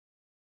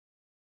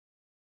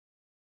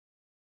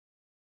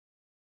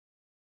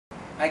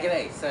Hi,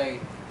 g'day. So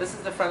this is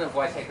the front of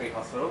Waitakere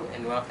Hospital,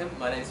 and welcome.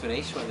 My name is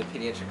Manish, one of the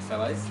Paediatric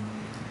Fellows.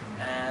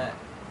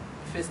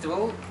 First of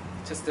all,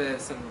 just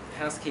some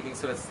housekeeping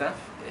sort of stuff.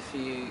 If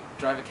you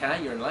drive a car,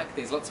 you're in luck.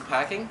 There's lots of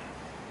parking,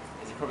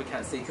 as you probably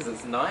can't see because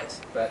it's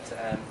night, but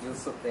you'll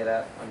sort that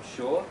out, I'm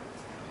sure.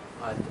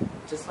 I'd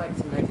just like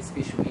to make a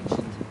special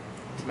mention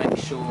to make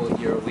sure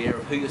you're aware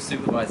of who your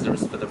supervisor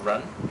is for the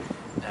run,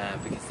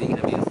 because they're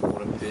going to be an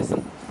important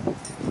person.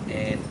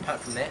 And apart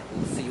from that,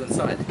 we'll see you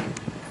inside.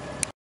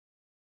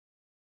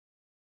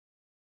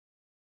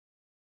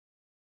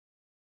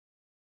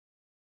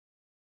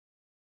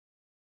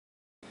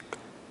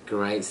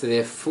 Great, so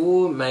there are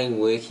four main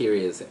work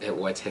areas at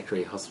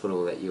Waitakere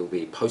Hospital that you'll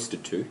be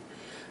posted to.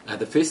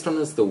 The first one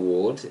is the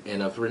ward,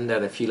 and I've written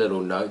down a few little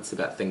notes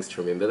about things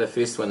to remember. The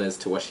first one is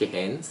to wash your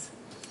hands.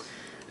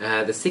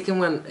 The second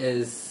one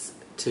is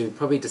to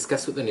probably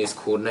discuss with the nurse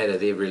coordinator.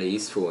 They're really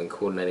useful in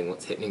coordinating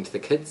what's happening to the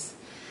kids.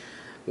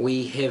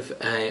 We have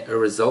a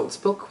results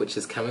book which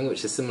is coming,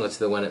 which is similar to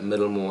the one at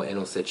Middlemore and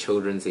also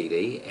Children's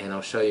ED, and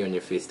I'll show you on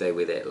your first day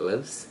where that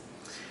lives.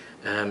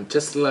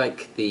 Just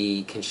like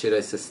the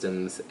Concerto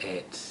systems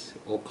at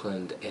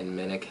Auckland and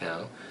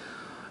Manukau,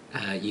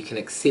 you can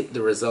accept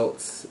the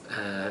results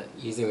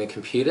using the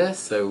computer,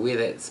 so where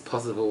that's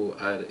possible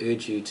I'd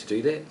urge you to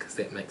do that because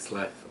that makes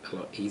life a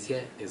lot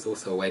easier. There's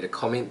also a way to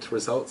comment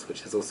results,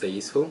 which is also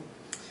useful.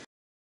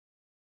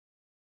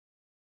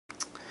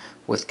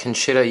 With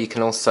Concerto you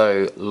can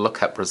also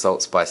look up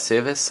results by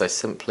service, so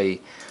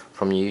simply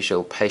from your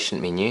usual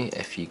patient menu,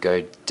 if you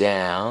go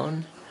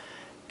down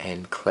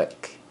and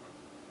click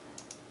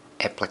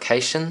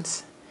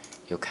Applications,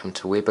 you'll come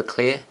to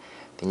Waitakere.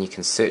 Then you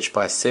can search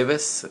by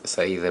service,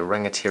 so either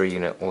Rangatira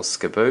unit or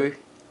SCBU.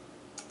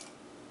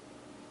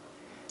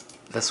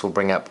 This will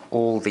bring up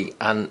all the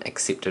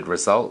unaccepted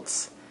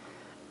results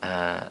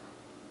by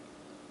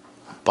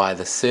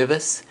the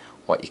service.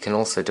 What you can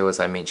also do,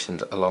 as I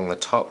mentioned along the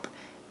top,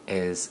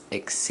 is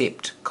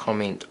accept,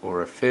 comment or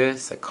refer.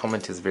 So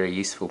comment is very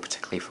useful,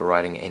 particularly for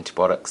writing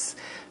antibiotics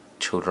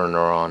children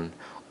are on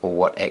or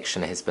what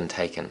action has been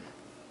taken.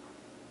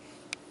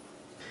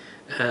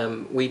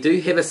 We do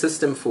have a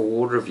system for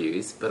ward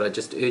reviews, but I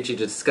just urge you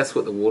to discuss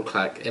with the ward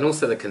clerk and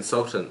also the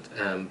consultant,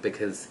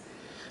 because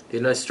there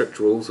are no strict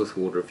rules with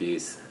ward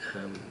reviews.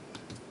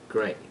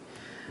 Great.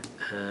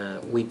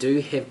 We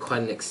do have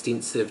quite an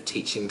extensive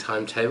teaching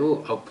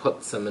timetable. I'll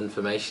put some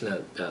information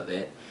about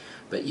that,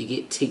 but you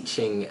get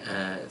teaching,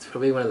 it's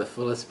probably one of the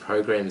fullest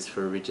programs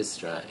for a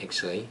registrar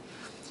actually.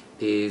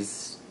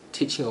 There's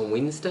teaching on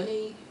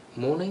Wednesday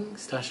morning,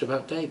 Starship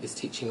Update, there's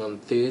teaching on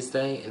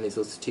Thursday, and there's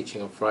also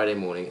teaching on Friday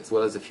morning, as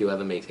well as a few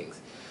other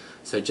meetings.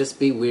 So just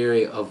be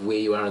wary of where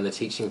you are in the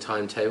teaching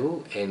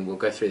timetable, and we'll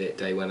go through that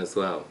day one as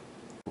well.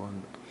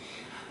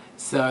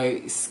 So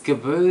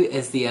SCBU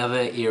is the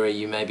other area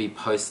you may be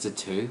posted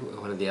to,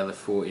 one of the other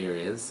four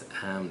areas.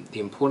 The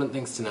important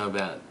things to know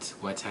about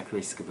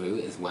Waitakere SCBU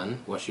is one,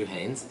 wash your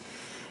hands,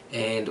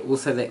 and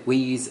also that we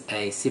use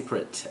a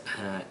separate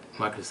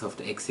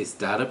Microsoft Access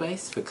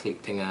database for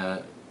collecting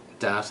our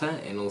data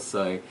and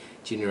also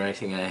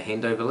generating a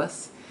handover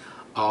list.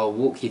 I'll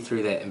walk you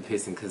through that in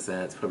person because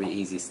it's probably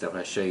easy stuff.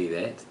 I'll show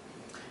you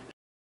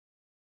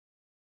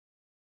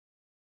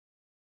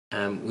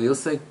that. We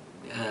also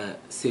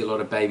see a lot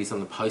of babies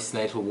on the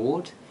postnatal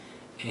ward,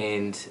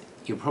 and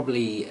you'll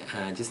probably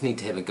just need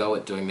to have a go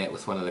at doing that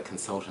with one of the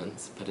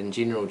consultants, but in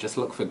general just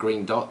look for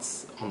green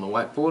dots on the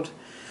whiteboard.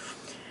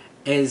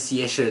 As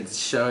Yasha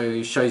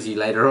shows you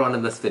later on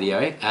in this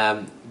video,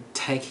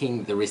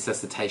 taking the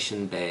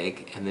resuscitation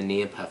bag and the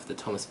near-puff, the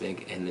Thomas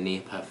bag and the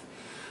near-puff,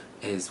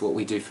 is what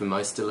we do for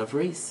most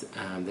deliveries.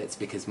 That's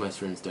because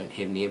most rooms don't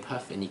have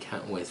near-puff and you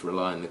can't always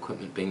rely on the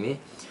equipment being there.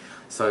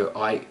 So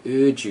I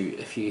urge you,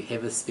 if you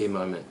have a spare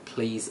moment,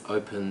 please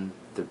open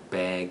the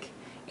bag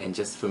and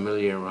just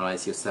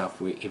familiarise yourself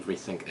where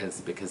everything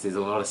is, because there's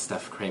a lot of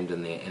stuff crammed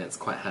in there and it's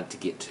quite hard to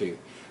get to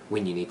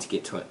when you need to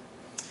get to it.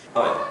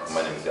 Hi,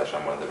 my name is Yasha,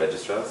 I'm one of the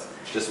registrars.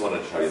 Just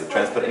wanted to show you the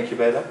transport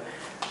incubator,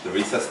 the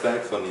recess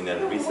bag for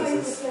neonatal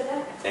recesses,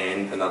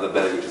 and another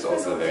bag which is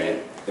also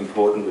very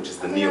important, which is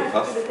the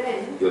Neo-Puff.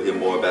 You'll hear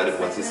more about it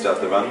once you start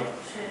the run,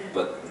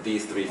 but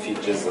these three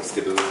features of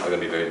SCBU are going to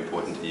be very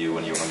important to you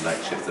when you're on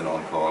night shifts and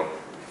on call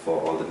for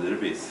all the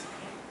deliveries.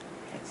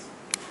 Thanks.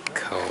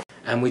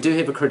 Cool. We do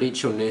have a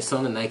credentialed nurse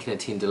on and they can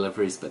attend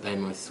deliveries, but they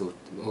must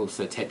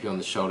also tap you on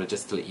the shoulder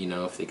just to let you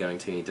know if they're going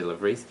to any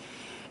deliveries.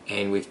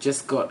 And we've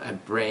just got a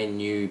brand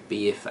new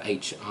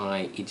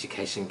BFHI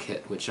education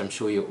kit, which I'm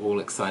sure you're all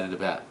excited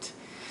about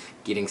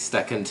getting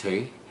stuck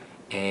into.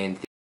 And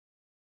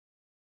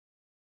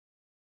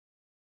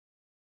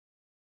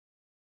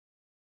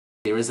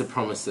there is a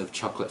promise of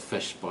chocolate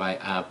fish by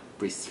our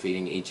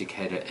breastfeeding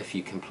educator if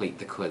you complete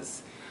the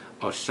quiz.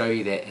 I'll show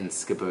you that in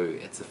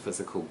SCBU. It's a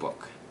physical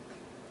book.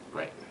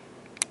 Great.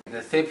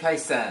 The third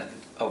place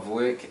of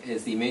work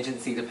is the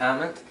emergency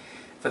department.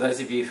 For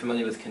those of you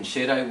familiar with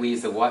Concerto, we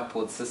use a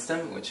whiteboard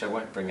system, which I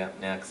won't bring up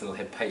now because it'll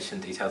have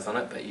patient details on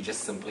it, but you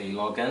just simply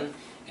log in,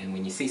 and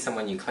when you see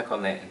someone you click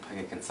on that and pick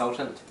a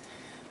consultant,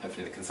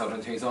 hopefully the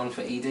consultant who's on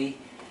for ED,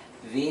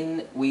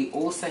 Then we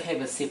also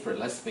have a separate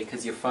list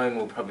because your phone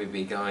will probably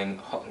be going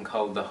hot and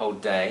cold the whole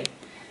day.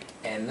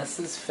 And this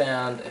is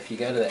found if you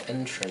go to the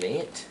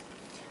intranet,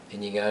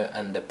 then you go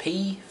under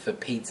P for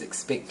Peds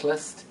Expect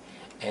List,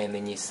 and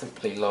then you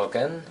simply log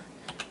in.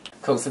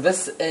 Cool, so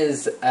this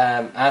is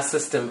our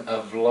system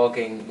of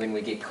logging when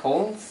we get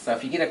calls. So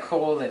if you get a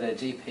call that a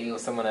GP or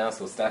someone else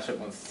or Starship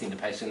wants to send a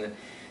patient,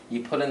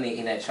 you put in the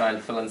NHI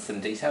and fill in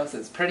some details.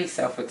 It's pretty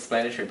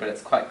self-explanatory, but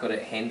it's quite good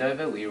at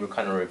handover. We will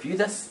kind of review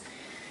this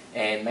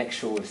and make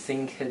sure we've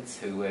seen kids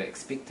who were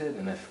expected,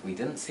 and if we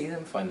didn't see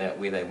them, find out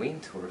where they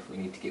went or if we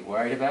need to get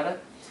worried about it.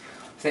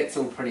 So that's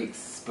all pretty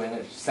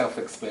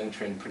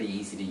self-explanatory and pretty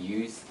easy to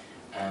use.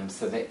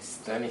 So that's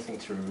the only thing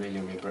to really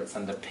remember. It's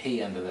under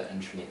P under the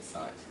intranet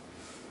site.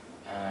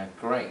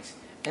 Great.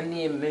 In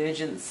the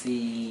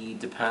emergency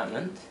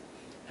department,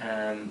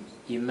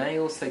 you may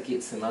also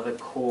get some other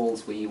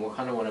calls where you will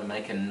kind of want to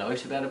make a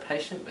note about a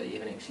patient, but you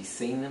haven't actually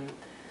seen them.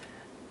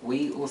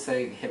 We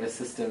also have a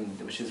system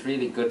which is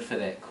really good for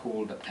that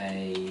called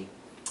a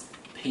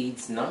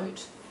Peds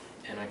note,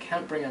 and I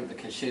can't bring up the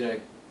concerto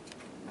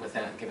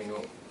without giving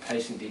all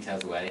patient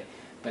details away,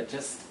 but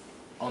just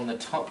on the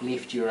top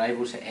left you're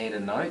able to add a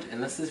note,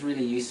 and this is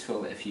really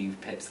useful if you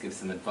perhaps give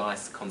some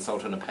advice,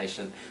 consult on a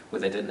patient where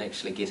they didn't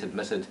actually get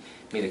admitted,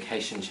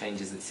 medication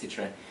changes,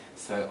 etc.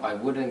 So I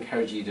would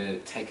encourage you to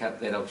take up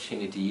that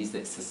opportunity to use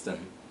that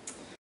system.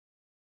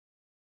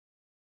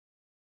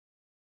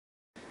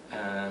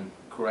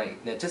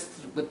 Great. Now just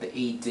with the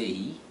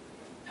ED,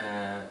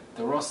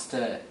 the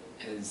roster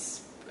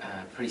is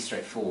pretty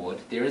straightforward.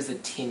 There is a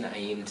 10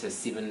 AM to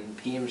 7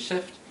 PM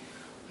shift.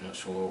 I'm not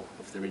sure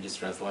if the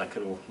registrars like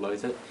it or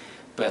loathe it,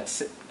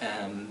 but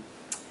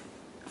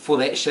for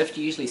that shift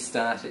you usually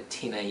start at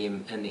 10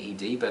 AM in the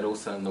ED but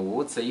also in the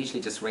ward, so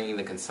usually just ringing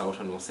the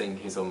consultant or seeing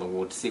who's on the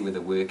ward to see where the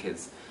work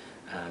is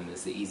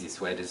the easiest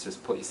way to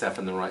just put yourself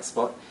in the right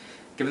spot.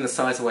 Given the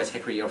size of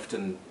Waitakere, you're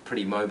often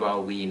pretty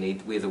mobile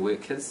where the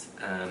work is,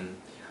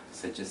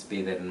 so just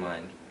bear that in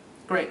mind.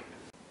 Great.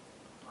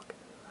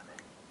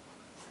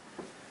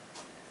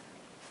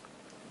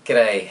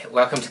 G'day,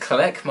 welcome to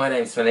Clinic. My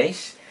name's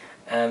Manish.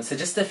 So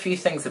just a few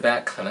things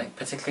about Clinic,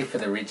 particularly for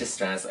the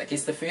registrars. I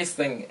guess the first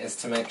thing is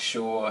to make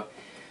sure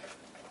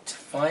to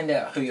find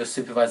out who your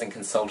supervising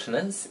consultant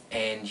is,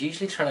 and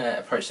usually trying to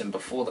approach them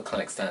before the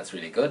clinic starts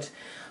really good.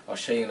 I'll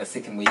show you in a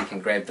second where you can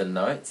grab the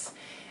notes.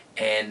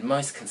 And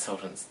most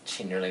consultants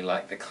generally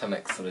like the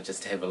clinic sort of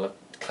just to have a look,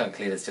 clinic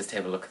leaders just to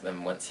have a look at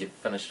them once you've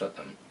finished with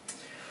them.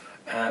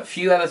 A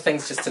few other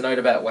things just to note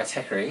about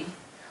Waitakere.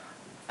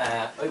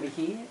 Over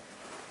here,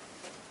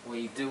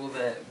 we do all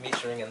the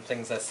measuring and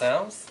things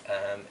ourselves,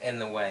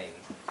 and the weighing.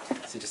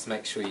 So just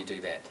make sure you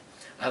do that.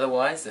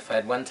 Otherwise, if I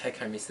had one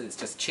take-home message, it's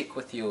just check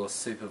with your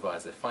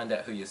supervisor. Find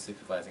out who your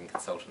supervising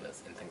consultant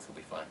is and things will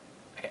be fine.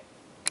 Okay.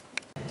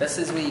 This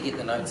is where you get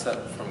the notes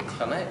up from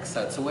clinic,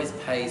 so it's always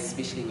pays,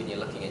 especially when you're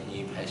looking at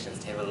new patients,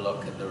 to have a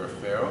look at the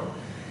referral.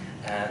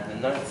 The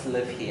notes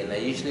live here, and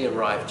they usually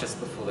arrive just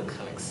before the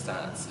clinic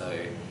starts, so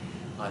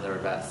either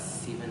about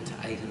 7 to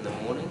 8 in the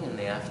morning. In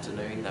the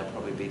afternoon they'll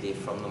probably be there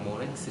from the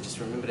morning, so just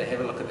remember to have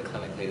a look at the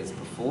clinic letters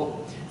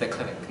before, the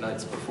clinic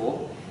notes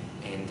before,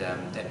 and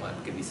that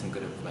might give you some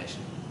good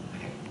information.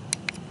 Okay.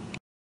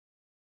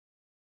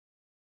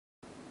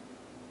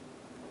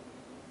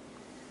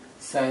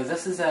 So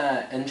this is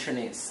our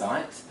intranet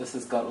site. This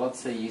has got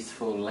lots of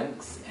useful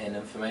links and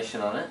information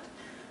on it.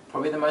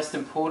 Probably the most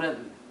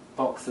important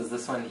box is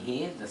this one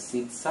here, the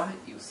SED site.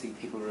 You'll see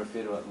people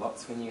refer to it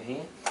lots when you're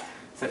here.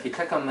 So if you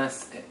click on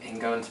this and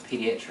go into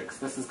Paediatrics,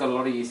 this has got a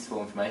lot of useful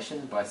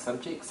information by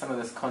subject. Some of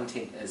this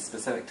content is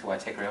specific to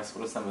Waitakere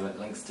Hospital, some of it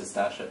links to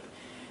Starship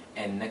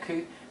and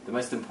NICU. The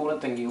most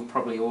important thing you're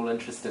probably all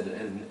interested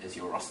in is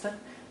your roster.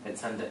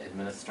 It's under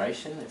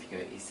administration, if you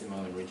go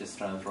SMO and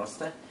Registrar's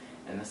roster.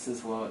 And this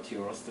is what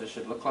your roster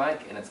should look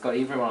like. And it's got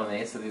everyone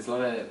there, so there's a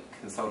lot of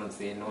consultants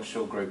there, North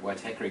Shore Group,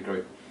 Waitakere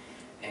Group,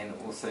 and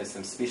also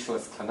some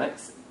specialist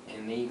clinics.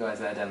 And there you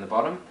guys are down the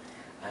bottom.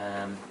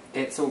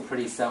 It's all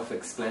pretty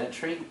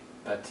self-explanatory,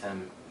 but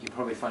you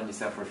probably find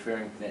yourself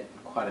referring to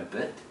that quite a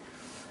bit.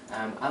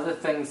 Other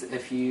things,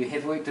 if you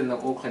have worked in the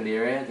Auckland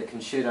area, the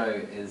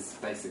concerto is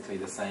basically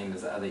the same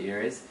as other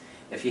areas.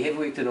 If you have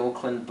worked in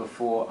Auckland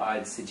before,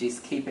 I'd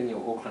suggest keeping your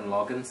Auckland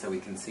login so we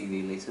can see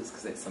their letters,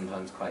 because that's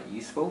sometimes quite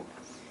useful.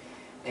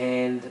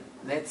 And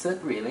that's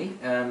it really.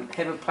 Have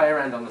a play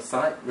around on the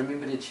site.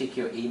 Remember to check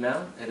your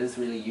email, it is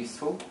really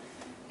useful.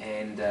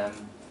 And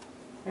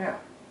yeah,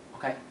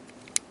 okay.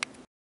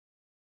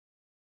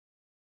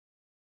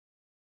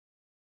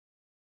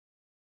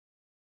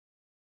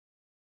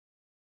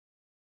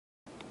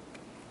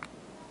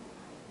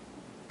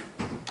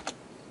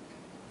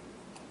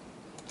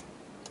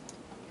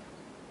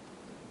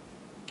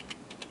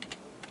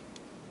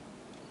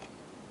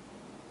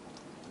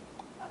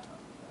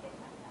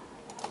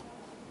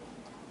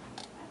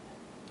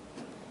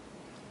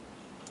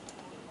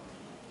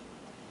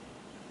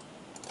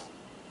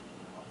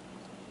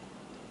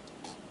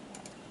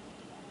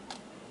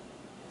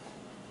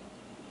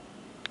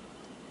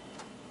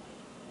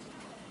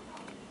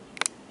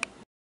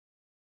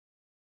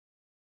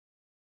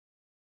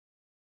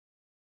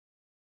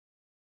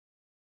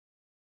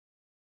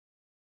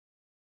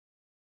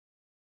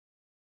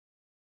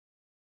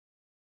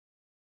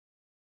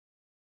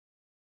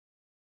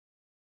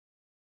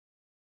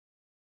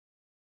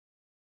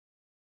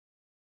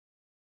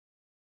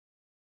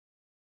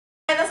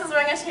 Hey, this is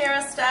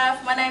Registrar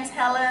staff. My name's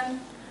Helen.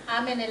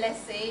 I'm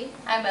Leslie.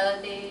 I'm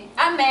Melody.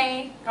 I'm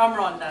me. I'm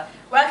Rhonda.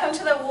 Welcome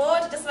to the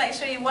ward. Just make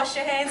sure you wash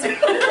your hands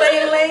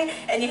cleanly,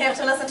 and you have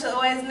to listen to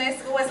always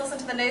listen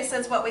to the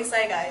nurses what we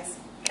say, guys.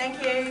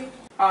 Thank you.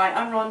 Hi,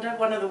 I'm Rhonda,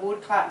 one of the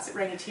ward clerks at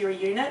Rangatira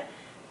Unit.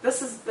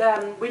 This is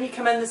when you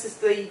come in. This is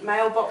the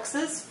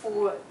mailboxes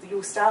for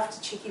your staff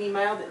to check any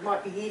mail that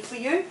might be here for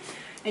you,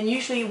 and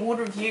usually a ward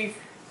review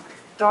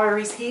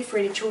diaries here for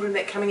any children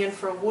that are coming in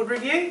for a ward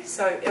review.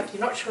 So if you're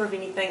not sure of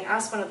anything,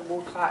 ask one of the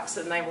ward clerks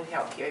and they will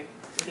help you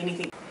with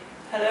anything.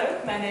 Hello,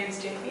 my name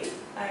is Jackie.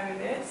 I'm a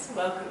nurse.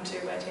 Welcome to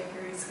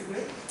Waitakere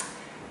School.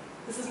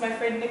 This is my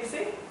friend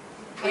Nixie.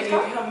 When you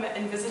come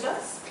and visit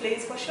us,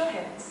 please wash your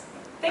hands.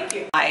 Thank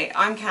you. Hi,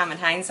 I'm Carmen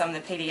Haynes. I'm the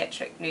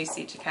Paediatric Nurse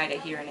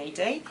Educator here in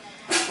ED.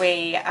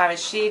 We are a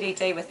shared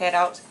ED with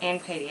adult and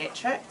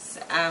paediatrics.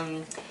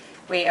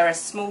 We are a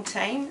small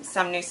team.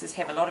 Some nurses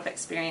have a lot of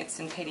experience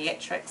in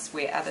paediatrics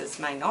where others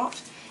may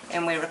not,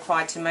 and we're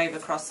required to move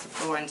across the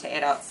floor into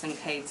adults and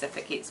peds if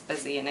it gets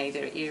busy in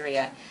either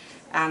area.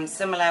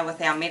 Similar with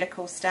our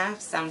medical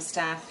staff, some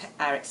staff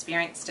are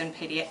experienced in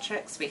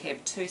paediatrics. We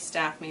have 2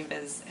 staff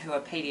members who are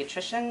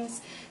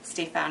paediatricians,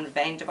 Stefan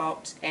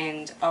Vanderbilt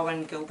and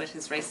Owen Gilbert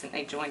has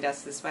recently joined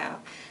us as well.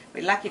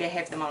 We're lucky to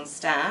have them on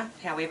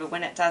staff. However,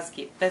 when it does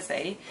get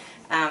busy,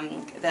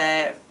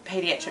 the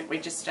paediatric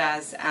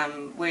registrars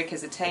work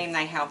as a team.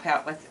 They help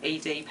out with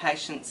ED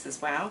patients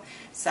as well.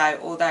 So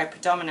although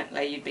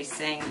predominantly you'd be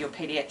seeing your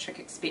paediatric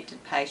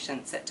expected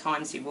patients, at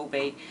times you will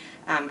be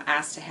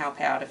asked to help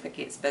out if it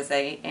gets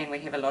busy, and we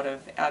have a lot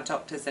of our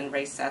doctors in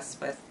resus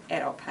with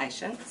adult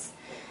patients.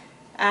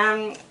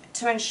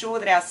 To ensure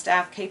that our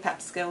staff keep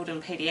up skilled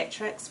in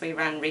paediatrics, we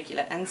run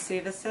regular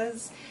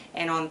in-services,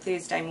 and on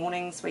Thursday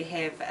mornings we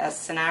have a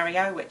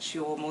scenario which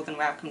you're more than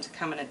welcome to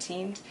come and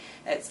attend.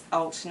 It's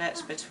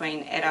alternate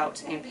between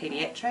adult and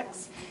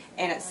paediatrics,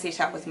 and it's set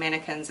up with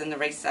mannequins in the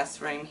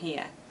resus room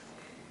here.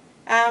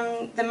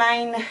 The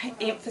main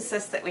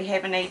emphasis that we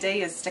have in ED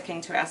is sticking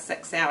to our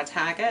 6-hour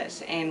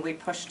target, and we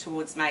push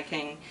towards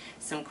making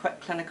some quick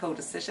clinical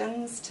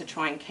decisions to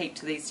try and keep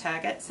to these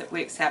targets. It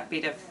works out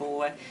better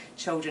for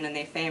children and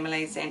their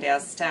families and our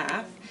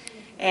staff.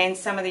 And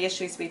some of the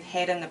issues we've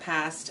had in the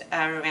past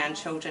are around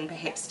children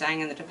perhaps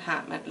staying in the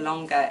department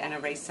longer in a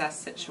resus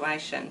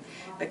situation.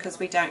 Because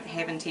we don't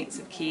have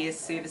intensive care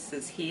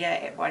services here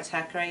at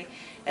Waitakere,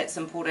 it's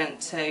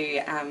important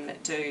to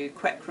do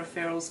quick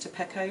referrals to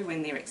PICU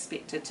when they're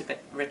expected to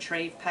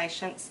retrieve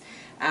patients,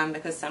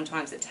 because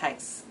sometimes it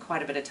takes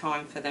quite a bit of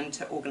time for them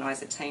to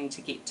organise a team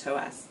to get to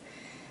us.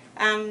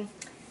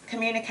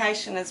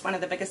 Communication is one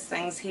of the biggest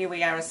things here.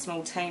 We are a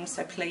small team,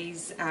 so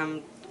please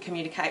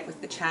communicate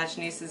with the charge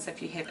nurses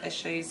if you have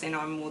issues, and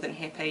I'm more than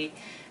happy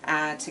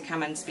to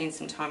come and spend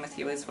some time with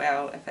you as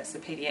well if it's a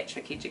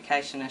paediatric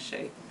education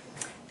issue.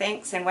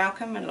 Thanks and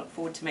welcome, and look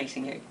forward to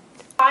meeting you.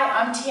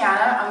 Hi, I'm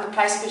Tiana. I'm the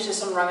place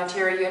specialist on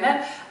Rangatira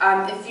Unit.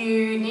 If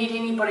you need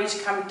anybody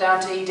to come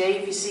down to ED,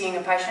 if you're seeing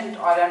a patient,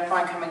 I don't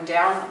mind coming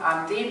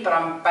down there, but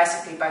I'm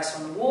basically based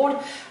on the ward.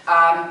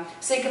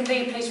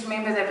 Secondly, please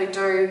remember that we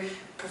do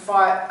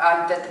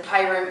provide that the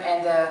playroom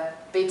and the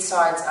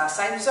bedsides are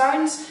safe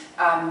zones,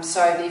 so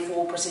therefore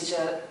all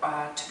procedure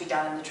to be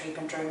done in the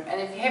treatment room. And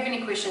if you have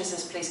any questions,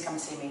 just please come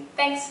see me.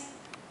 Thanks.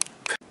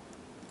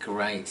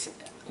 Great.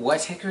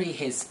 Waitakere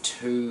has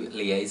 2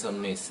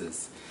 liaison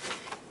nurses,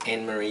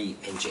 Anne-Marie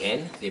and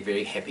Jan. They're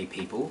very happy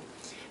people,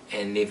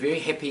 and they're very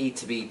happy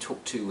to be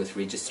talked to with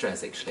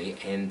registrars actually,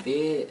 and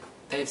they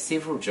have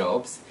several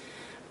jobs,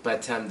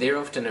 but they're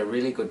often a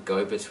really good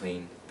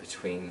go-between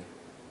between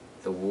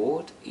the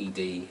ward,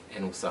 ED,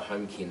 and also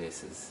home care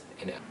nurses.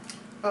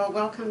 Well,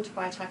 welcome to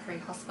Waitakere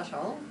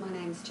Hospital. My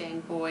name's Jan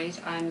Boyd.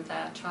 I'm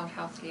the Child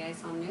Health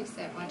Liaison Nurse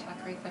at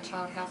Waitakere for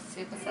Child Health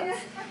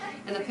Services.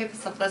 And the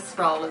purpose of this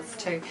role is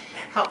to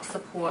help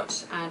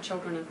support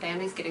children and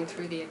families getting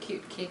through the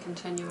acute care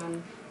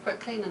continuum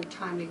quickly and in a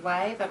timely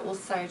way, but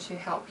also to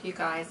help you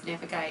guys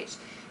navigate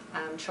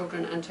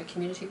children into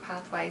community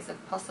pathways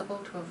if possible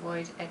to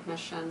avoid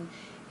admission,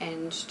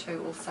 and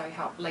to also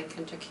help link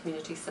into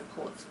community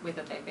supports,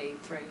 whether they be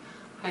through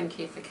home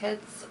care for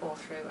kids or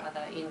through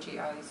other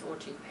NGOs or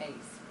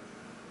GPs.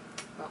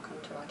 Welcome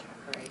to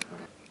Waitakere.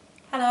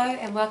 Hello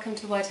and welcome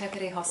to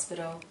Waitakere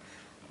Hospital.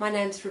 My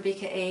name's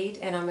Rebecca Eade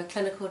and I'm a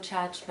clinical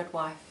charge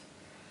midwife.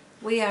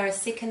 We are a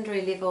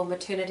secondary level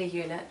maternity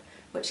unit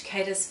which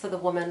caters for the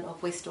women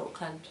of West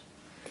Auckland.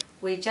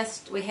 We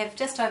have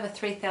just over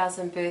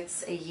 3,000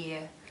 births a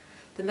year.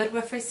 The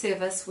midwifery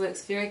service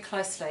works very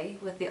closely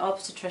with the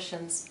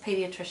obstetricians,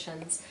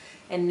 paediatricians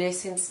and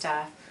nursing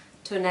staff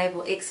to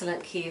enable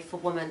excellent care for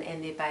women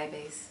and their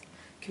babies.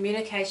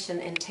 Communication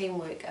and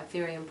teamwork are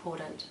very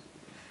important.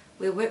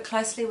 We work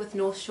closely with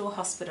North Shore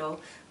Hospital,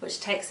 which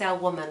takes our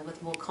women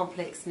with more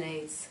complex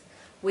needs.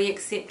 We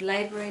accept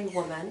labouring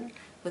women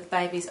with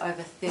babies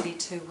over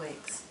 32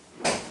 weeks.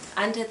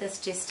 Under this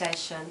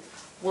gestation,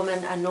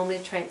 women are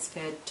normally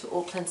transferred to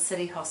Auckland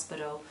City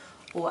Hospital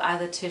or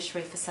other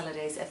tertiary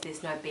facilities if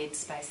there's no bed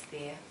space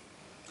there.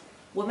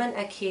 Women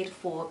are cared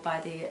for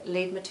by their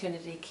lead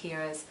maternity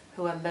carers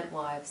who are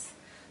midwives.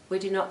 We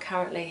do not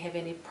currently have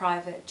any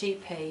private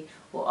GP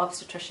or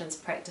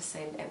obstetricians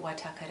practicing at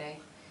Waitakere.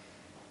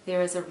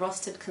 There is a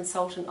rostered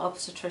consultant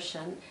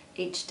obstetrician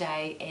each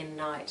day and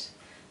night.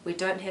 We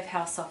don't have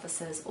house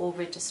officers or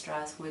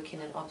registrars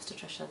working in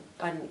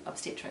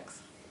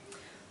obstetrics.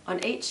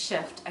 On each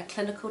shift, a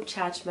clinical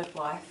charge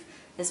midwife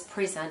is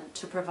present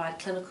to provide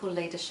clinical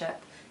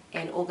leadership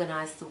and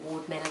organise the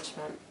ward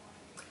management.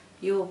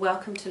 You are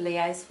welcome to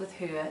liaise with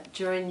her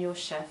during your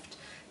shift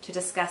to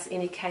discuss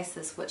any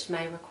cases which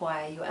may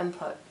require your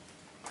input.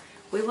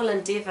 We will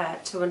endeavour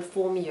to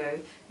inform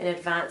you in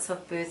advance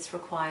of births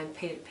requiring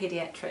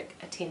paediatric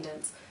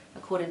attendance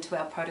according to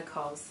our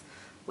protocols.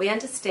 We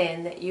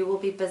understand that you will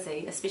be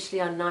busy,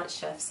 especially on night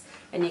shifts,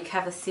 and you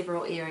cover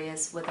several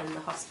areas within the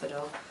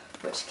hospital,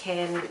 which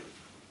can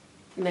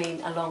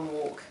mean a long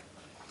walk.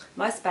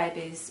 Most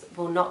babies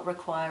will not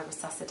require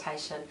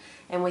resuscitation,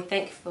 and we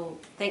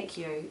thank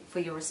you for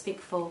your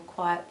respectful,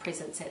 quiet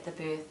presence at the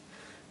birth.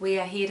 We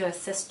are here to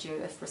assist you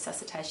if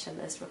resuscitation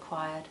is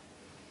required.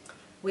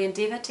 We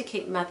endeavour to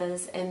keep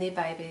mothers and their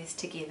babies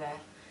together.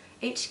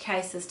 Each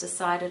case is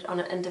decided on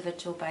an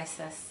individual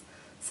basis.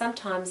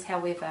 Sometimes,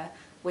 however,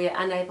 we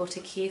are unable to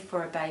care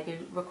for a baby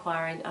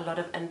requiring a lot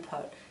of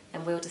input,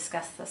 and we'll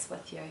discuss this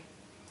with you.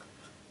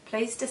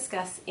 Please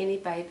discuss any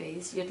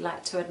babies you'd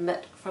like to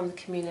admit from the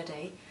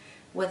community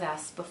with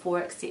us before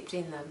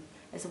accepting them,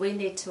 as we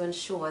need to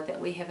ensure that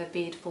we have a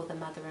bed for the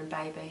mother and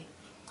baby.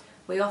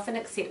 We often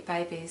accept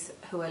babies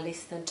who are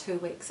less than 2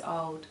 weeks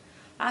old.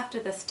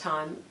 After this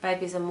time,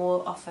 babies are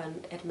more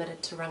often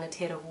admitted to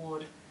rangatira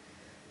ward.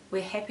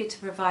 We're happy to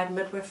provide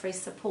midwifery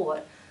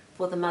support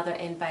for the mother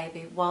and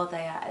baby while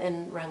they are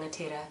in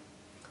rangatira.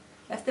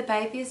 If the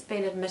baby has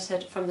been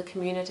admitted from the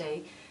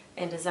community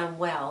and is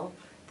unwell,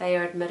 they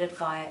are admitted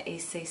via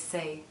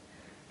ECC.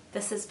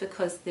 This is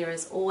because there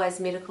is always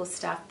medical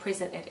staff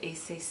present at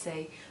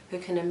ECC who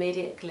can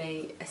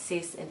immediately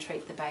assess and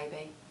treat the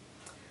baby.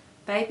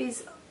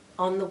 Babies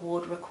on the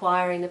ward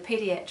requiring a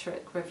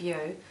paediatric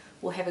review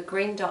will have a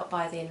green dot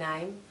by their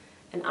name,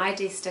 an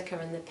ID sticker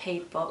in the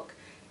PED book,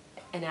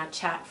 in our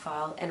chart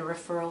file, and a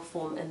referral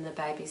form in the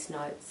baby's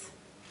notes.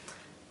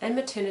 In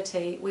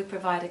maternity, we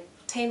provide a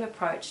team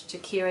approach to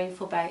caring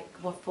for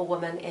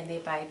women and their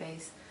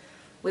babies.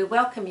 We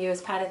welcome you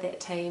as part of that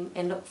team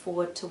and look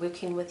forward to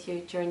working with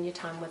you during your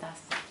time with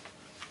us.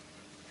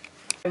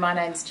 My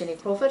name's Jenny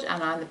Crawford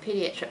and I'm the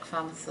paediatric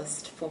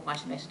pharmacist for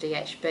Waitakere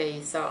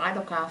DHB. So I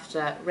look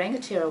after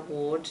rangatira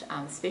ward,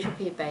 special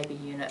care baby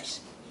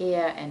unit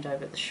here and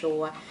over at the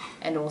shore,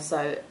 and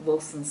also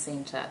Wilson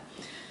Centre.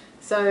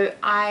 So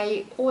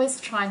I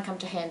always try and come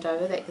to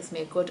handover. That gives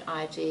me a good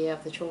idea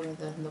of the children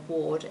that are in the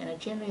ward, and are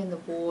generally in the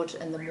ward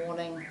in the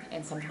morning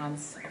and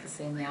sometimes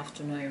obviously in the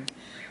afternoon.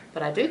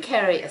 But I do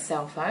carry a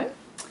cell phone,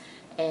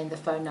 and the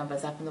phone number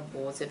is up in the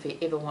wards. If you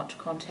ever want to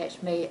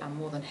contact me, I'm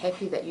more than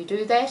happy that you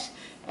do that,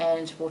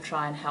 and we'll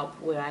try and help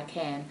where I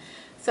can.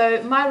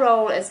 So my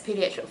role as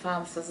paediatric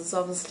pharmacist is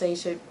obviously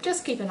to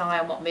just keep an eye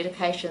on what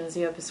medications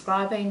you're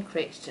prescribing,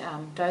 correct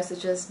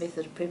dosages,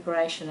 method of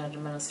preparation and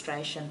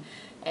administration,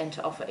 and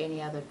to offer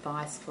any other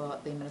advice for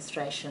the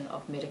administration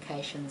of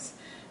medications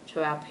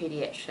to our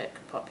paediatric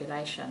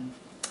population.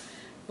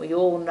 We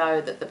all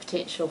know that the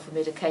potential for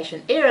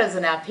medication errors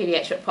in our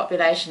paediatric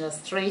population is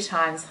 3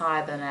 times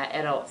higher than our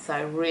adults,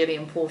 so really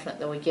important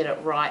that we get it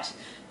right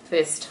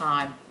first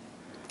time.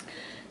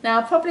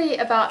 Now, probably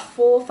about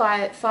 4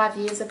 or 5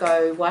 years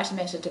ago,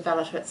 Waitakere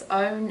developed its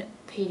own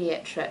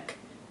paediatric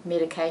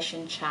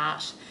medication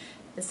chart.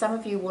 And some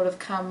of you will have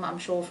come, I'm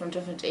sure, from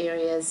different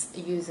areas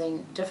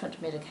using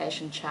different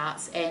medication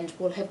charts, and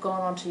will have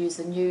gone on to use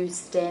a new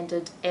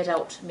standard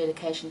adult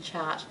medication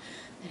chart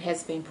that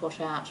has been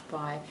put out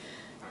by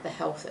the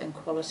Health and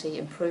Quality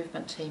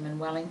Improvement team in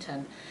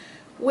Wellington.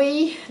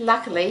 We,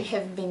 luckily,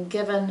 have been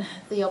given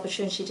the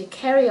opportunity to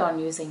carry on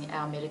using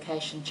our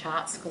medication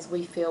charts because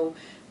we feel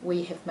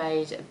we have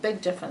made a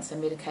big difference in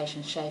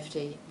medication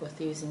safety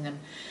with using them.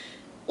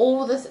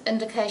 All the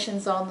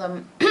indications on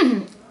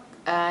them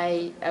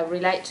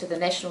relate to the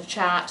national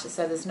chart,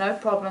 so there's no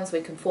problems.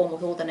 We conform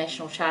with all the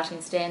national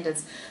charting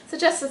standards. So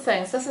just the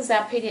things. This is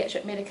our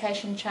paediatric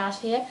medication chart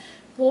here.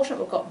 Important,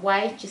 we've got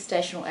weight,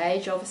 gestational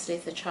age. Obviously,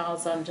 if the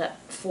child's under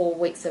 4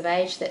 weeks of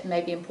age, that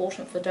may be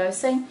important for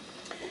dosing.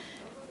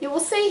 You will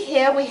see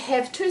here we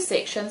have 2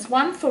 sections,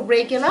 one for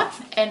regular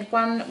and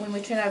one, when we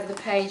turn over the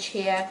page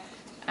here,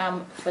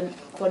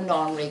 for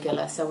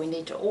non-regular. So we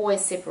need to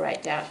always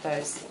separate out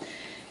those.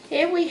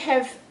 Here we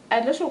have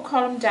a little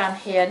column down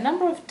here,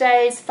 number of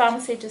days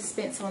pharmacy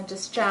dispense on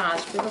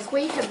discharge, because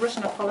we have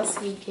written a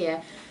policy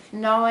here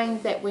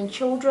knowing that when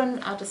children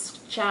are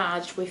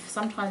discharged, we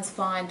sometimes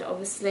find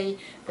obviously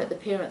that the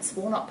parents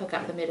will not pick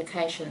up the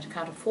medication,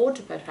 can't afford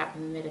to pick up the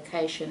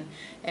medication,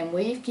 and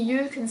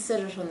you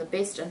consider it in the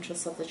best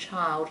interest of the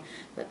child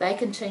that they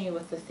continue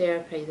with the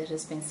therapy that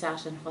has been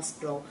started in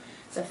hospital.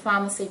 The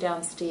pharmacy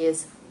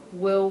downstairs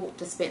will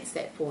dispense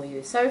that for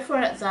you. So for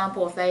an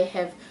example, if they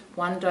have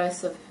 1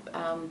 dose of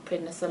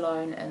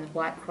prednisolone in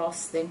White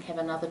Cross, then have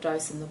another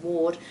dose in the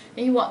ward,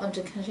 and you want them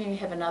to continue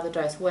to have another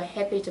dose, we're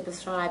happy to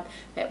prescribe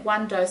that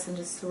one dose in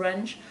a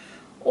syringe.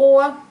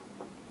 Or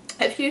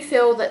if you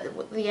feel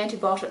that the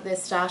antibiotic they've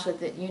started,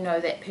 that you know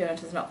that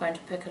parent is not going to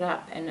pick it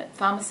up and the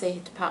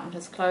pharmacy department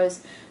is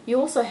closed, you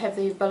also have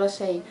the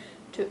ability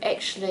to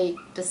actually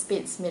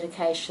dispense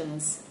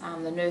medications.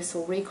 The nurse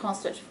will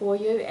reconstitute for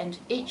you, and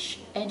each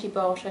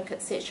antibiotic,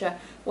 etc.,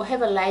 will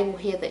have a label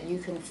here that you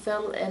can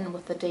fill in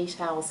with the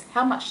details,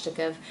 how much to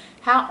give,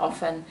 how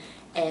often,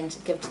 and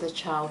give to the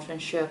child to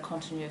ensure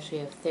continuity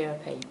of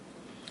therapy.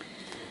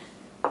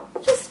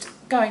 Just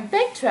going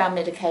back to our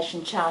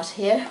medication chart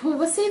here, we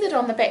will see that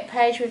on the back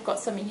page we've got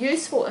some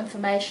useful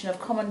information of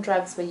common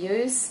drugs we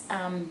use,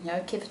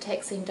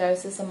 cefotaxime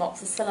doses,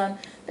 amoxicillin,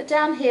 but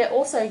down here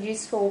also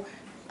useful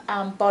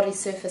body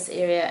surface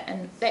area,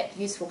 and that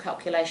useful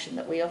calculation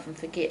that we often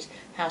forget,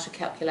 how to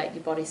calculate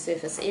your body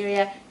surface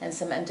area, and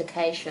some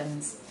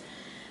indications.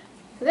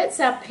 So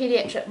that's our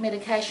paediatric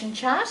medication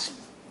chart.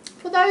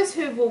 For those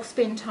who will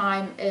spend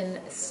time in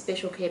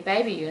special care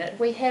baby unit,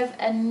 we have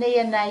a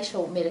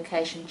neonatal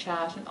medication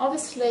chart, and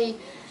obviously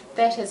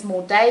that has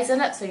more days in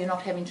it, so you're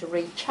not having to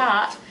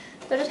re-chart.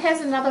 But it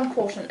has another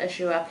important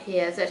issue up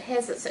here, is it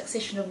has a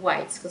succession of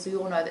weights, because we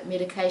all know that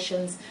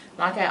medications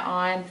like our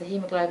iron, the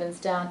hemoglobin's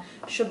down,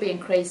 should be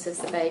increased as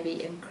the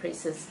baby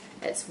increases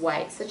its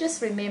weight. So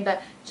just remember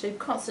to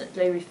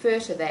constantly refer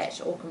to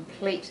that or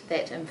complete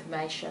that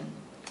information.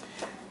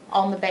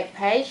 On the back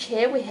page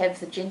here we have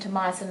the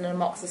gentamicin and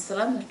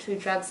amoxicillin, the two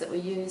drugs that we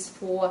use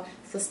for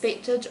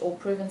suspected or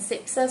proven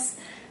sepsis.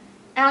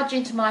 Our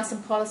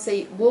gentamicin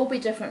policy will be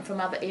different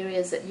from other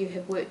areas that you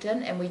have worked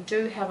in, and we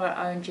do have our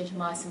own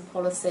gentamicin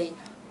policy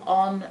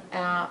on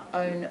our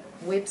own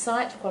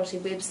website, quality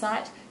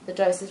website. The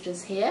dosage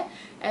is here,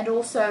 and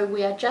also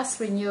we are just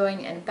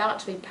renewing and about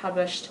to be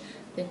published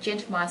the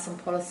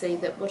gentamicin policy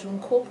that would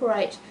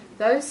incorporate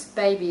those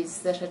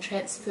babies that are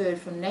transferred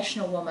from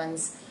National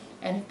Women's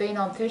and have been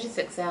on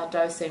 36-hour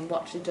dosing,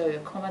 what to do, a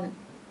common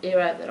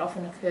error that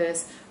often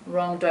occurs,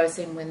 wrong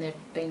dosing when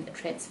they've been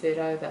transferred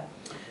over.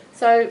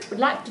 So we'd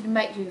like to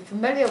make you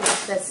familiar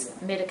with this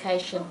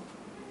medication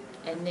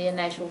and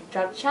neonatal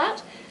drug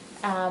chart.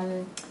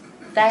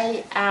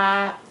 They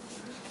are,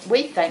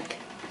 we think,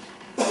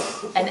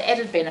 an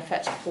added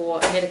benefit for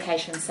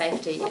medication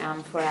safety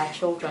for our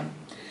children.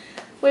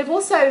 We've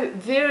also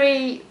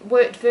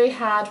worked very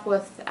hard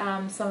with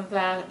some of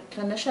our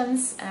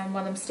clinicians,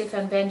 one of them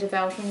Stefan van der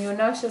Veld, and you'll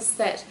notice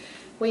that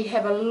we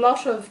have a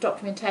lot of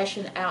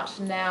documentation out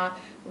now,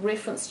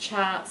 reference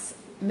charts,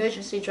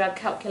 emergency drug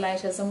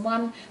calculators, and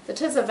one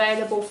that is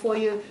available for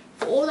you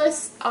for all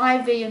those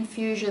IV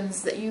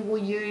infusions that you will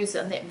use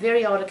on that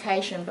very odd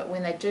occasion, but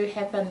when they do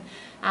happen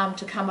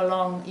to come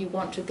along, you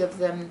want to give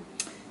them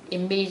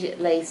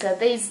immediately. So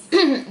these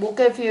will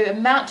give you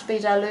amount to be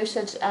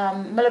diluted,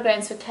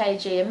 milligrams per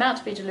kg, amount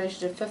to be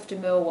diluted at 50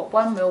 ml,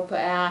 1 ml per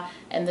hour,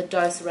 and the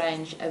dose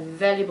range, a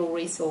valuable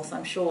resource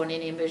I'm sure in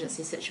any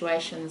emergency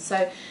situation.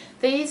 So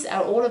these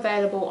are all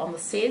available on the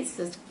CEDS,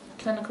 the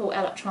Clinical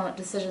Electronic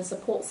Decision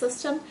Support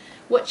System,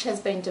 which has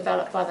been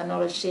developed by the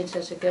Knowledge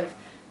Centre to give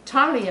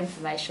timely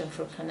information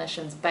for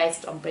clinicians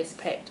based on best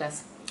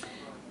practice.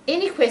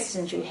 Any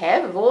questions you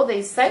have of all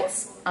these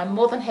things, I'm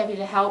more than happy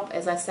to help.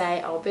 As I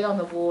say, I'll be on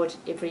the ward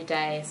every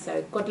day.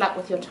 So good luck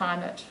with your time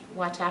at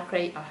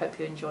Waitakere. I hope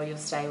you enjoy your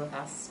stay with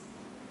us.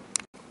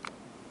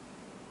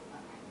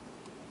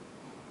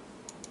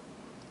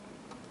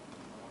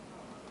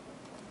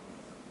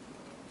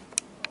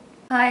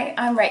 Hi,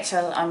 I'm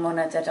Rachel. I'm one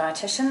of the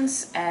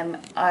dietitians.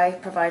 I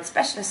provide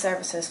specialist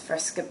services for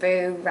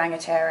SCABU,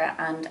 Rangatira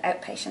and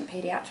outpatient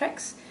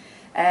paediatrics.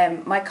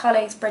 My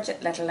colleagues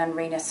Bridget Little and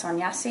Rena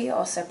Sonyasi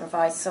also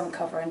provide some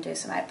cover and do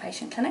some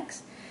outpatient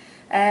clinics.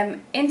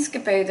 In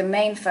SCABU, the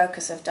main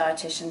focus of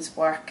dietitians'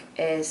 work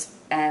is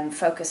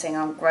focusing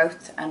on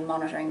growth and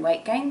monitoring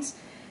weight gains.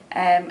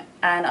 And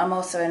I'm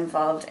also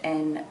involved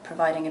in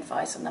providing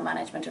advice on the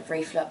management of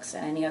reflux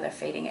and any other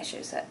feeding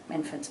issues that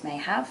infants may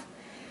have.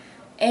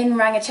 In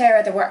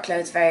Rangatira, the workload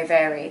is very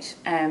varied,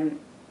 and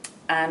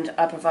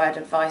I provide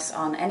advice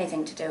on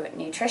anything to do with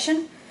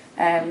nutrition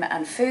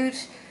and food.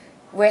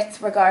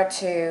 With regard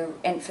to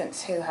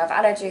infants who have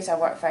allergies, I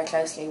work very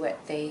closely with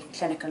the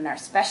clinical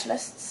nurse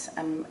specialists,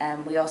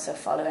 and we also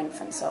follow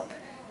infants up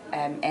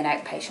in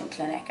outpatient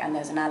clinic, and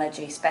there's an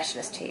allergy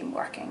specialist team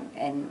working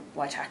in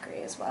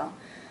Waitakere as well.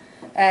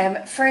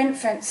 For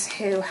infants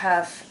who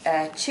have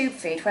tube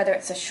feed, whether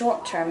it's a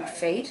short-term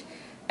feed,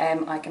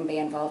 I can be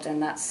involved in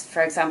that.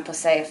 For example,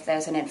 say if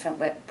there's an infant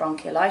with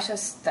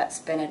bronchiolitis that's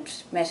been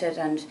admitted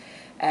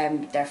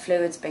and their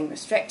fluids being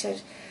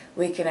restricted,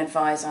 we can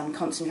advise on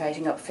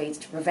concentrating up feeds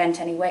to prevent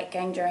any weight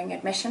gain during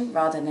admission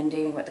rather than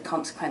dealing with the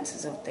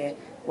consequences of the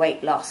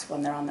weight loss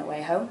when they're on their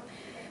way home.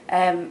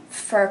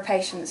 For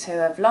patients who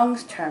have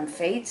long-term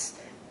feeds,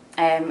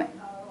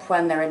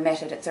 when they're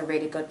admitted, it's a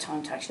really good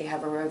time to actually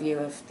have a review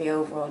of the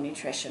overall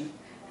nutrition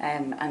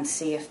and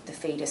see if the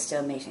feed is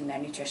still meeting their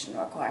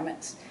nutritional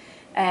requirements.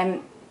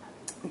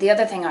 The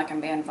other thing I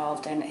can be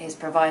involved in is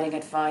providing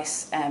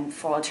advice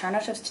for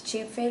alternatives to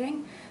tube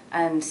feeding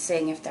and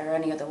seeing if there are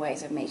any other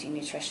ways of meeting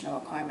nutritional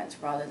requirements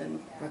rather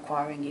than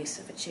requiring use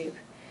of a tube.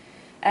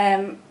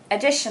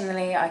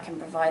 Additionally, I can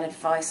provide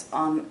advice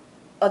on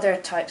other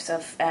types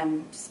of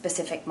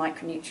specific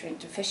micronutrient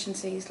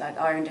deficiencies like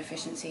iron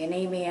deficiency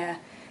anemia,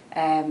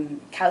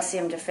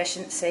 calcium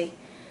deficiency.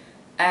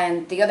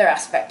 And the other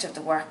aspect of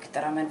the work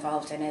that I'm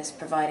involved in is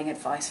providing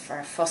advice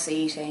for fussy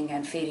eating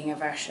and feeding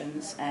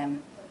aversions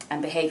and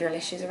behavioural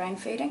issues around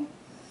feeding.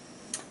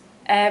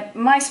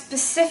 My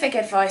specific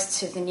advice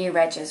to the new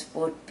regs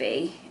would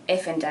be,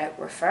 if in doubt,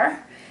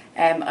 refer.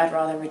 I'd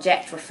rather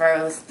reject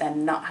referrals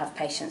than not have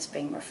patients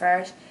being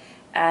referred.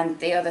 And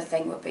the other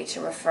thing would be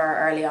to refer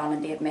early on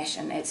in the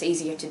admission. It's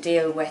easier to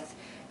deal with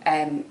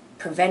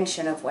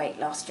prevention of weight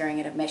loss during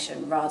an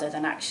admission rather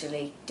than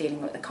actually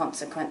dealing with the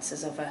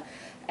consequences of a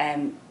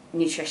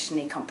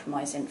nutritionally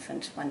compromised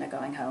infant when they're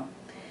going home.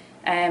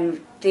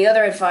 The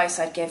other advice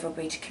I'd give would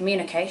be to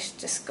communicate,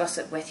 discuss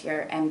it with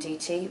your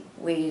MDT.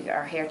 We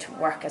are here to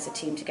work as a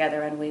team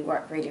together, and we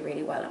work really,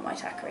 really well at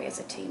Waitakere as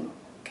a team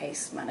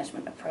case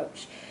management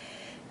approach.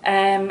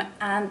 And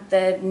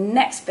the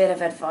next bit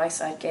of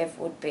advice I'd give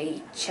would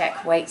be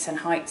check weights and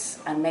heights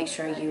and make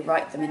sure you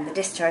write them in the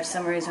discharge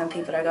summaries when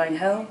people are going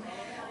home.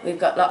 We've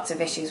got lots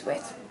of issues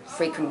with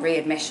frequent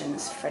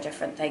readmissions for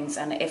different things,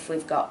 and if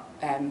we've got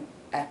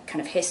a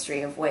kind of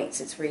history of weights,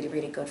 it's really,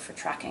 really good for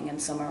tracking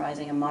and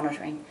summarising and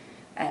monitoring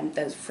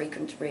those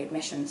frequent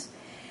readmissions.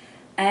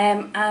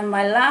 And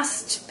my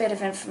last bit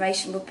of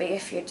information would be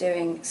if you're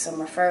doing some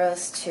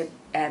referrals to,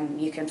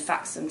 you can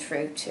fax them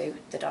through to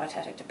the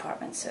dietetic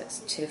department, so it's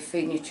to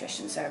food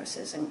nutrition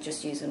services, and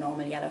just use a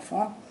normal yellow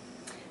form.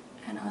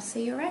 And I'll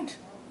see you around.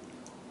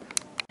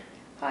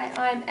 Hi,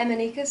 I'm Emma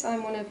Nikas.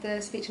 I'm one of the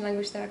speech and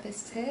language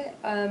therapists here.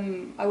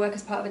 I work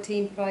as part of a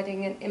team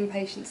providing an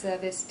inpatient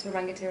service to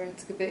Rangatira and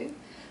Skaboo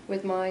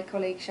with my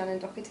colleague Shannon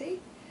Doherty.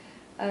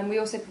 We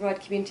also provide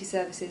community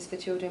services for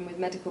children with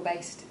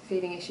medical-based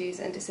feeding issues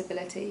and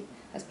disability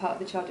as part of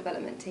the child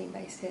development team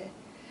based here.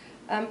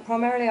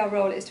 Primarily our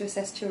role is to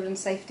assess children's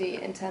safety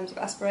in terms of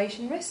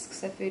aspiration risks,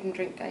 so food and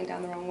drink going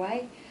down the wrong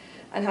way,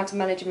 and how to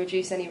manage and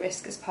reduce any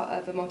risk as part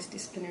of a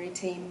multidisciplinary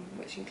team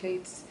which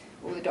includes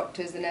all the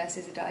doctors, the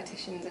nurses, the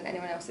dietitians and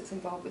anyone else that's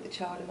involved with the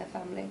child and their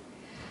family.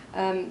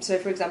 So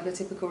for example, a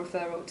typical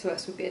referral to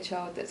us would be a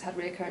child that's had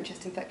recurrent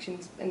chest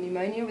infections and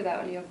pneumonia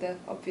without any of the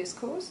obvious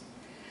cause.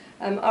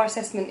 Our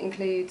assessment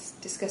includes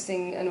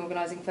discussing and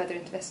organising further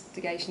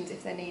investigations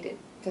if they're needed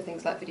for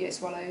things like video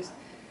swallows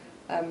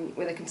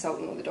with a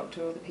consultant or the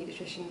doctor or the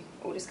paediatrician,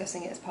 or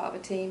discussing it as part of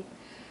a team.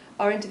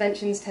 Our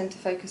interventions tend to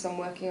focus on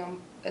working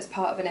on as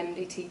part of an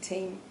MDT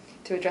team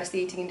to address the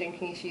eating and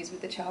drinking issues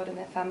with the child and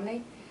their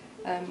family.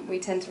 We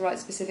tend to write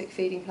specific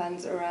feeding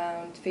plans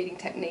around feeding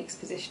techniques,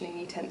 positioning,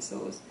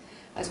 utensils,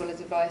 as well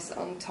as advice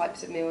on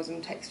types of meals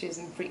and textures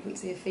and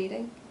frequency of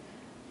feeding.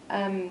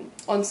 On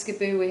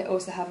Skaboo we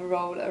also have a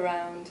role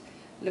around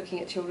looking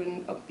at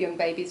children, young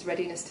babies'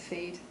 readiness to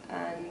feed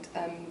and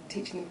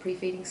teaching them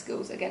pre-feeding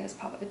skills, again as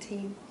part of a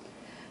team.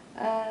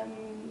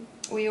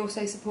 We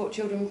also support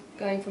children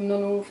going from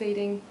non-oral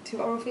feeding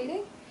to oral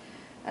feeding,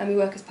 and we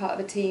work as part of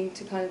a team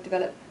to kind of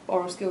develop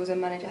oral skills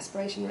and manage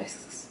aspiration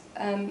risks.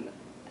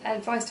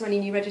 Advice to any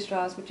new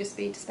registrars would just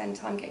be to spend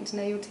time getting to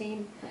know your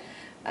team.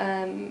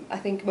 I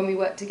think when we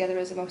work together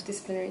as a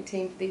multidisciplinary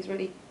team for these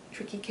really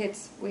tricky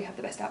kids, we have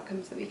the best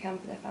outcomes that we can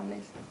for their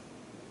families.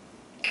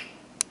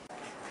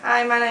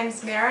 Hi, my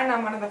name's Maren.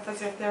 I'm one of the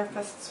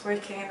physiotherapists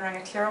working in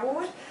Rangatira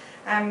ward.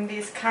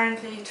 There's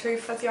currently 2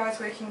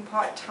 physios working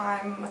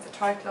part-time with a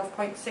total of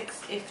 0.6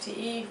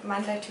 FTE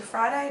Monday to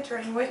Friday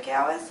during work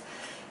hours.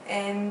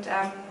 And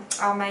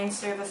our main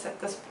service at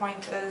this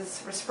point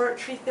is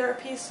respiratory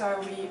therapy, so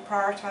we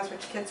prioritise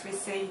which kids we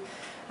see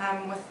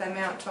with the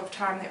amount of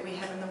time that we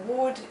have in the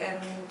ward,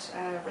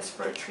 and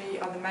respiratory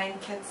are the main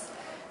kids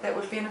that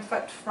would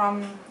benefit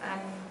from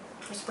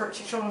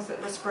respiratory, children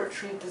with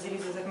respiratory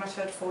diseases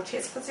admitted for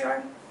chest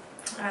physio.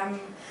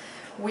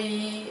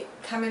 We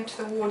come into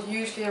the ward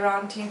usually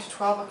around 10 to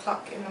 12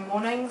 o'clock in the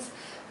mornings,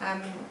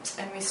 and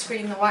we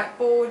screen the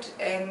whiteboard,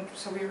 and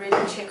so we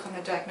really check on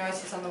the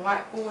diagnosis on the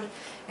whiteboard,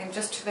 and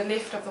just to the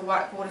left of the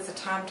whiteboard is a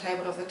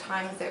timetable of the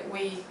times that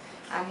we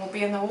will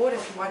be in the ward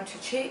if you want to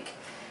check.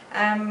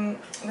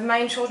 The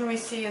main children we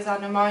see is our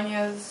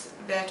pneumonias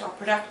that are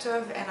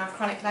productive and our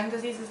chronic lung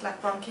diseases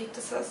like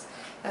bronchiectasis,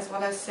 as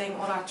well as seeing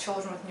all our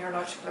children with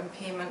neurological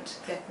impairment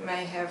that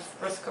may have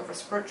risk of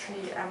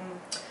respiratory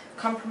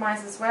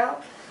compromise as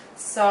well.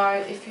 So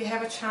if you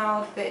have a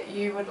child that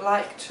you would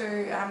like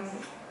to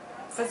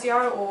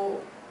physio or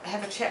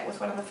have a chat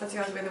with one of the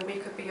physios whether we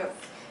could be of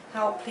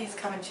help, please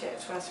come and chat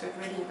to us. We'd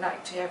really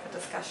like to have a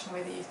discussion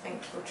whether you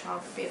think your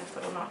child would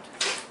benefit or not.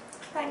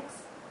 Thanks.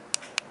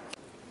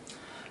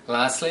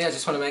 Lastly, I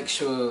just want to make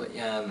sure,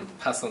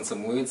 pass on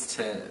some words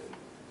to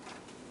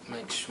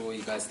make sure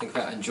you guys think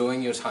about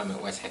enjoying your time at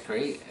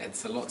Waitakere.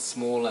 It's a lot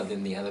smaller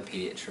than the other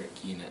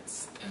paediatric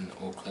units in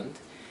Auckland,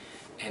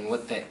 and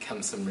with that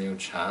comes some real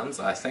charms,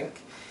 I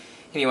think.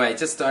 Anyway,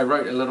 I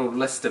wrote a little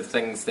list of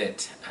things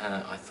that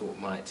I thought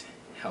might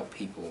help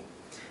people.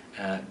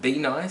 Be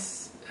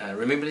nice.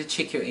 Remember to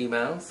check your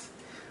emails.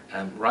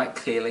 Write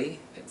clearly.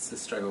 That's the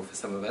struggle for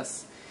some of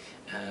us.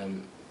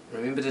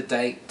 Remember to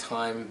date,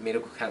 time,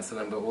 medical counsel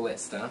number, all that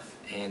stuff.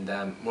 And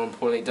more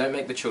importantly, don't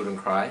make the children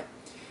cry.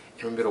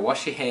 And remember to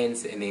wash your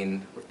hands, and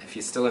then if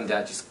you're still in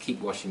doubt, just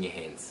keep washing your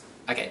hands.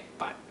 Okay,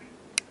 bye.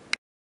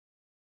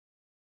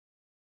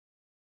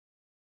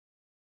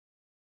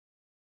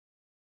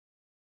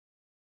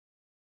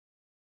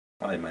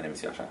 Hi, my name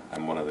is Yasha.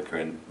 I'm one of the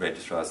current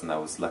registrars, and I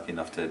was lucky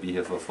enough to be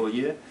here for a full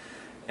year.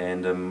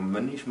 And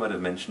Manish might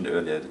have mentioned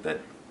earlier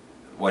that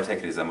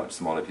Waitakere is a much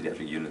smaller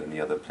paediatric unit than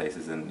the other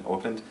places in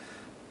Auckland,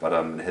 but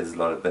it has a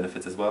lot of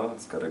benefits as well.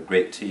 It's got a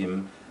great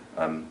team,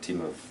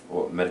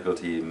 medical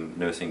team,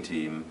 nursing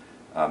team,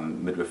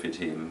 midwifery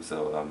team,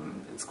 so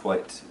it's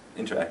quite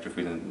interactive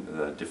between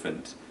the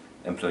different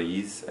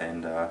employees,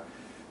 and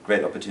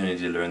great opportunity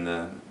to learn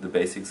the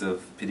basics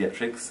of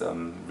pediatrics,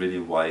 really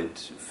wide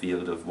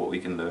field of what we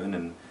can learn,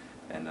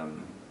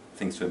 and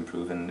things to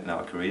improve in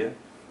our career.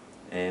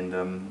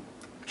 And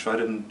try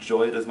to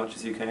enjoy it as much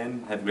as you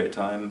can, have a great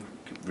time,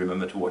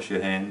 remember to wash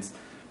your hands,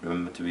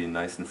 remember to be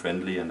nice and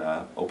friendly and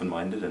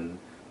open-minded, and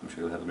I'm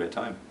sure you'll have a great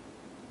time.